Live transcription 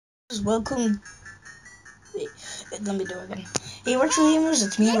Welcome. Wait, let me do it again. Hey, Retro Gamers,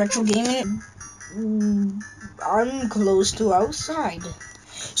 it's me, Retro Gaming. I'm close to outside,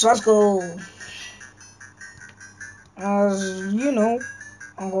 so let's go. As you know,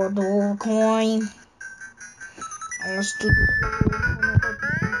 I got the whole coin. And let's do.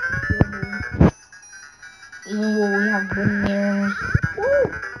 Even though we have been there.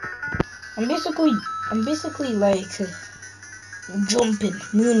 Woo! I'm basically like jumping,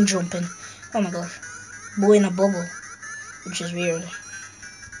 moon jumping. Oh my gosh, boy in a bubble, which is weird.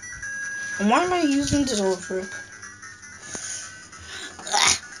 And why am I using this old fruit?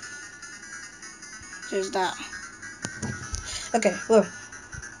 There's that. Okay, well.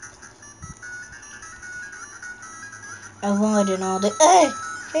 Avoiding all the.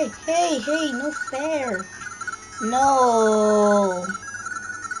 Hey, no fair. No.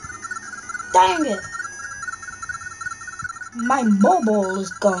 Dang it. My mobile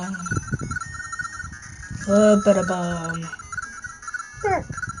is gone. Ba-da-bum.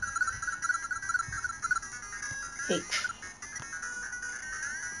 H.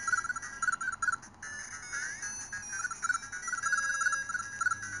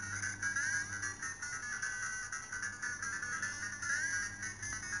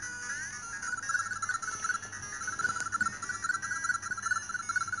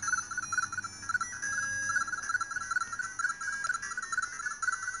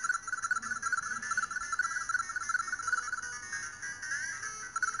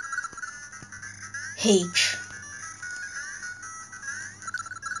 H.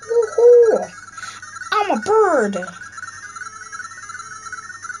 Woohoo! I'm a bird. Okay,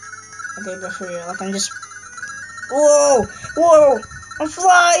 but for real, like I'm just. Whoa! I'm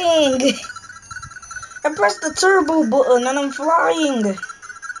flying. I pressed the turbo button and I'm flying.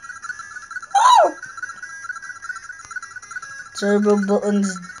 Oh! Turbo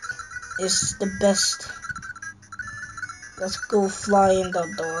buttons is the best. Let's go fly in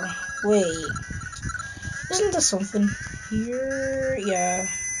that door. Wait. Isn't there something here? Yeah.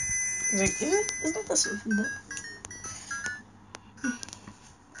 Isn't there something there?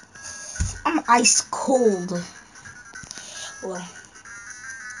 I'm ice cold. Well.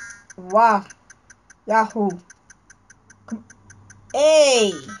 Wow. Yahoo.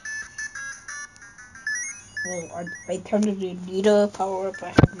 Hey! Oh, I turned it to Nita power up. I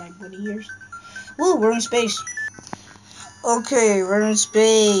have my bunny ears. Woo, we're in space. Okay, we're in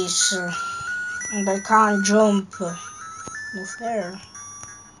space. And I can't jump. No fair.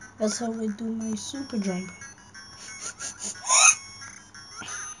 That's how I do my super jump.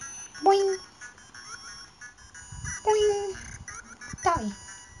 Boing. Boing. Die.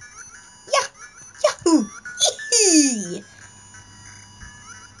 Yahoo! Yee-hee!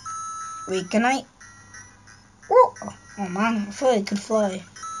 Wait, can I? Oh man, I thought I could fly.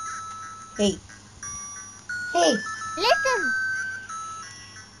 Hey. Listen.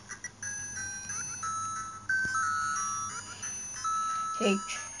 Hey.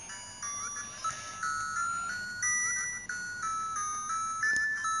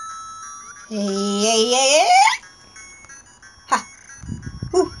 Hey. Ha.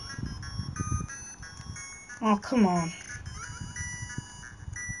 Woo. Oh, come on.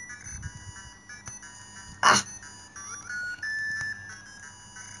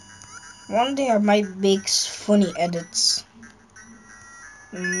 One day I might make funny edits.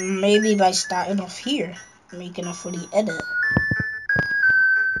 Maybe by starting off here, making a funny edit.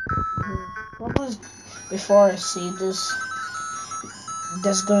 Probably before I see this,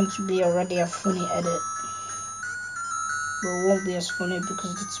 there's going to be already a funny edit. But it won't be as funny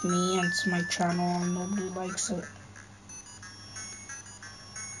because it's me and it's my channel and nobody likes it.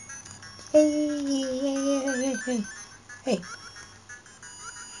 Hey.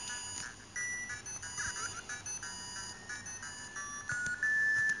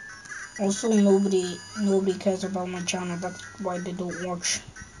 Also, nobody cares about my channel. That's why they don't watch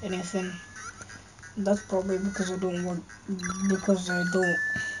anything. That's probably because I don't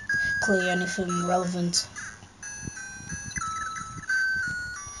play anything relevant.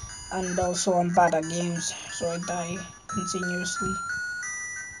 And also I'm bad at games, so I die continuously.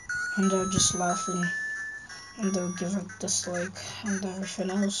 And they're just laughing. And they'll give a dislike and everything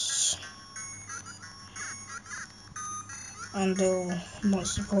else. And they'll not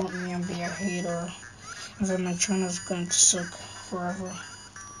support me and be a hater. And then my channel's going to suck forever.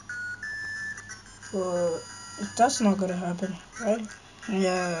 But that's not gonna happen, right?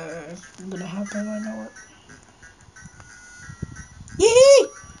 Yeah, it's gonna happen, I know it. Yee!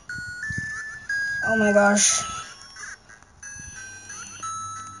 Oh my gosh.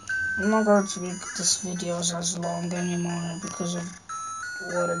 I'm not going to make this videos as long anymore because of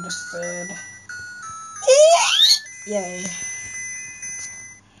what I just said. Yay.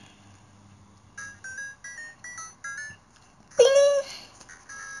 Bing.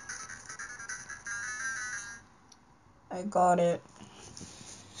 I got it.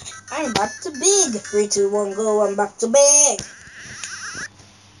 I'm back to big. 3, 2, 1, go. I'm back to big.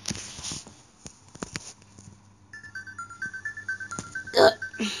 Ah.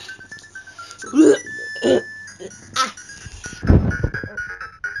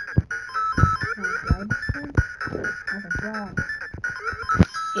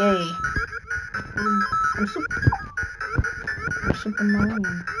 Yay. I'm Superman.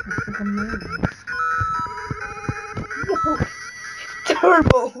 Yo.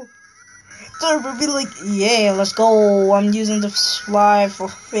 Turbo. Turbo be like, yeah, let's go. I'm using the fly for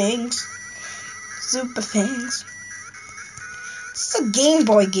things. Super things. This is a Game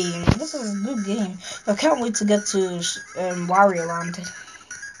Boy game. This is a good game. I can't wait to get to Wario Land.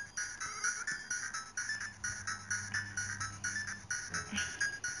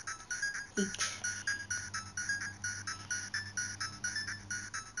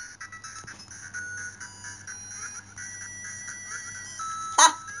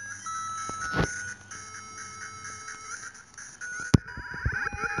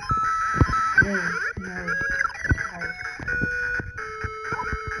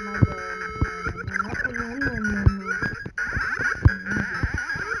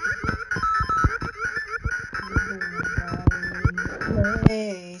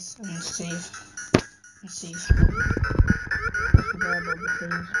 Let's see.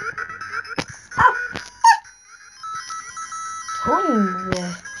 Coins.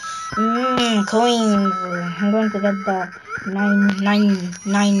 Coins. I'm going to get the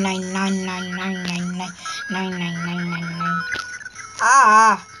 9999999999999.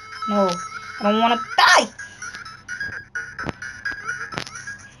 Ah, no, I don't want to die.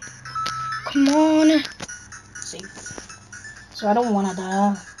 Come on. Safe. So I don't want to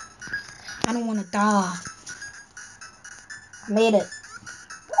die. I don't want to die. I made it.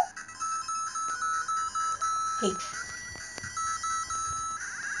 Hey.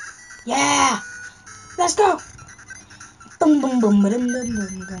 Yeah. Let's go. Boom, boom, boom, boom, boom, boom,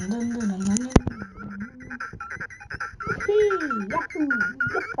 boom, boom, boom, boom, boom.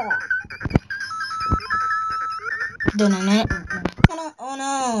 Oh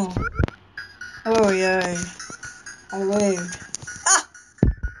no. Oh yay. I lived. Ah!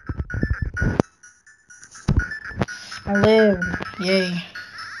 I lived. Yay.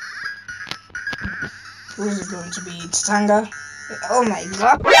 Who is it going to be? Tanga? Oh my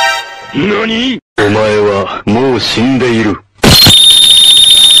god. NANI?! お前はもう死んでいる。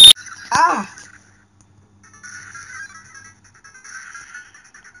Ah!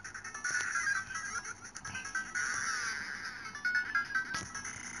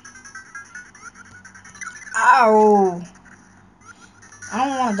 Ow! I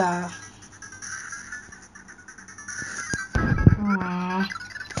don't wanna die. Aww.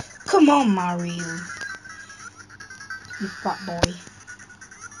 Come on, Mario. You fat boy.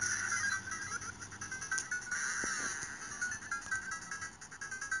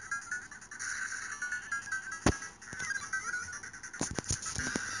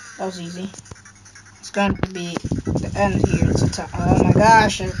 That was easy. It's going to be the end here. Oh my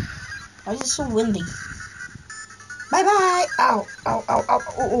gosh. Why is it so windy? Bye bye! Ow! Ow! Ow! Ow!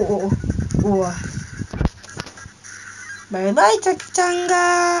 Oh! Oh! Bye bye,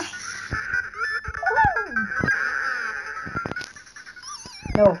 Takatanga!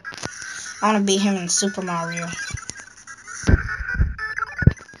 No. I wanna beat him in Super Mario.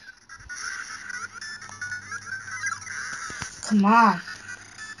 Come on.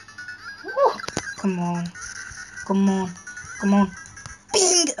 Woo. Come on. Come on. Come on.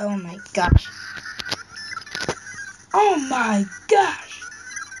 Bing! Oh my gosh. Oh my gosh.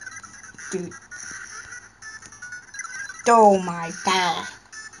 Dude. Oh my god.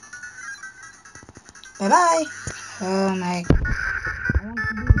 Bye bye. Oh my. I want to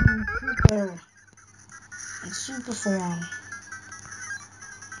be in super form.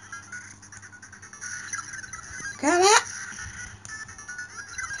 Come on.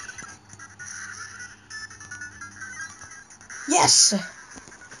 Yes.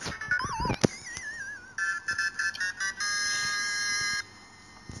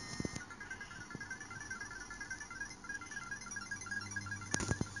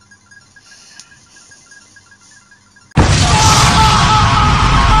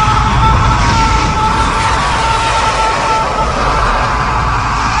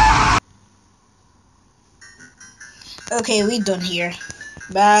 Okay, we done here.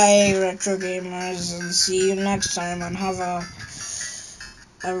 Bye, retro gamers, and see you next time. And have a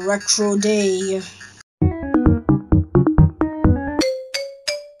a retro day.